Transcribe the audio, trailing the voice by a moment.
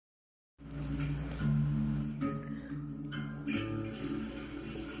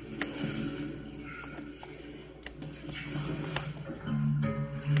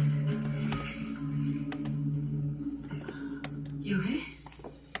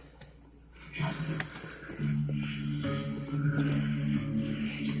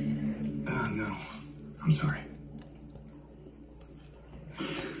I'm sorry. But,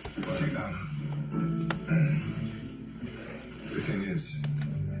 the thing is,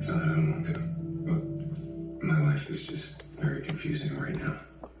 it's not that I don't want to, but my life is just very confusing right now.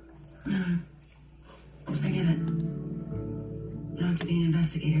 I get it. You don't have to be an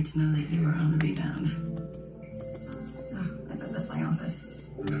investigator to know that you were on the rebound. Oh, I bet that's my office.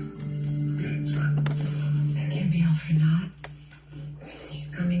 No. Yeah, it's fine. This can't be all for naught.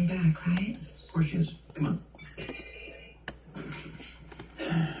 She's coming back, right? Of course she is. Come on. Hey,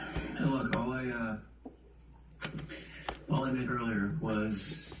 look, all I meant earlier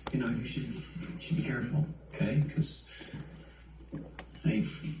was, you should be careful, okay? Because, hey,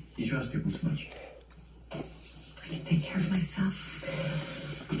 you trust people too much. I can take care of myself.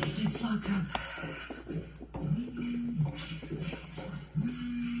 Let's lock up.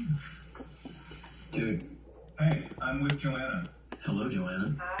 Dude. Hey, I'm with Joanna. Hello,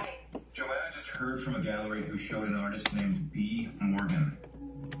 Joanna. Hi. Joanna just heard from a gallery who showed an artist named B. Morgan.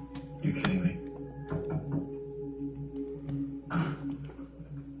 You're kidding me.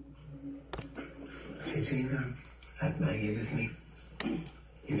 Hey, Gina, I have Maggie with me.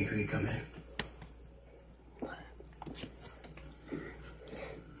 You think we could come in?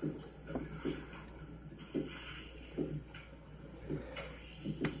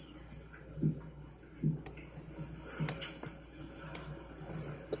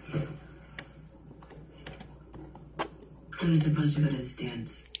 I was supposed to go to this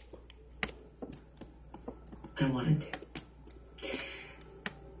dance. I wanted to.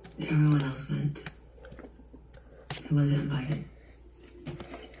 Everyone else went. I wasn't invited.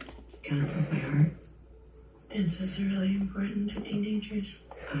 Kind of broke my heart. Dances are really important to teenagers.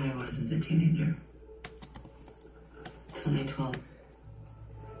 I wasn't a teenager. It's only 12.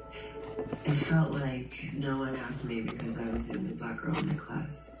 It felt like no one asked me because I was the only black girl in the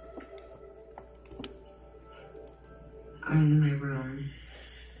class. I was in my room,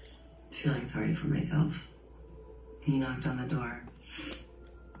 feeling sorry for myself. He knocked on the door.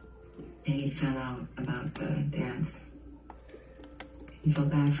 And he found out about the dance. He felt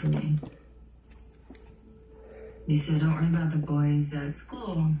bad for me. He said, "Don't worry about the boys at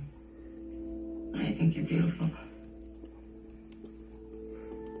school. I think you're beautiful."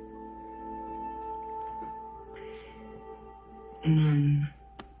 And then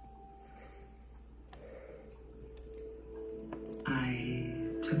I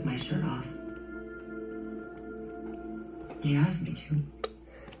took my shirt off. He asked me to.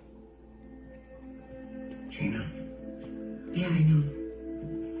 Gina, Yeah, I know.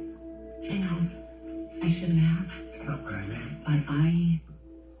 I know. I shouldn't have. it's not what I meant. But I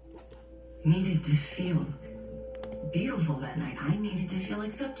needed to feel beautiful that night. I needed to feel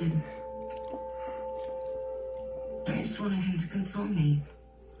accepted. I just wanted him to console me.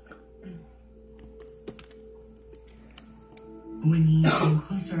 When he came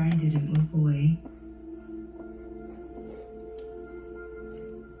closer, I didn't move away.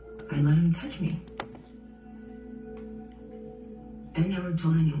 I let him touch me. I never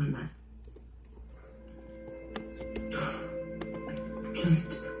told anyone that.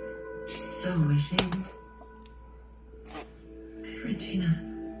 Just so ashamed. Regina,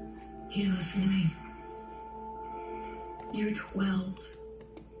 you listen to me. You're 12.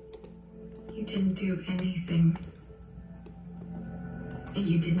 You didn't do anything. And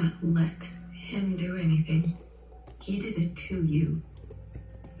you did not let him do anything. He did it to you.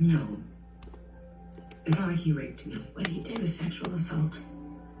 No. It's not like he raped me. What he did was sexual assault.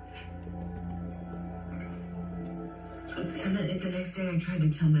 So then the next day I tried to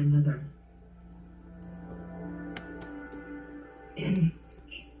tell my mother. And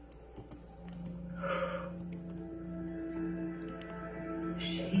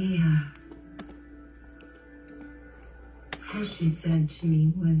all she said to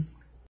me was,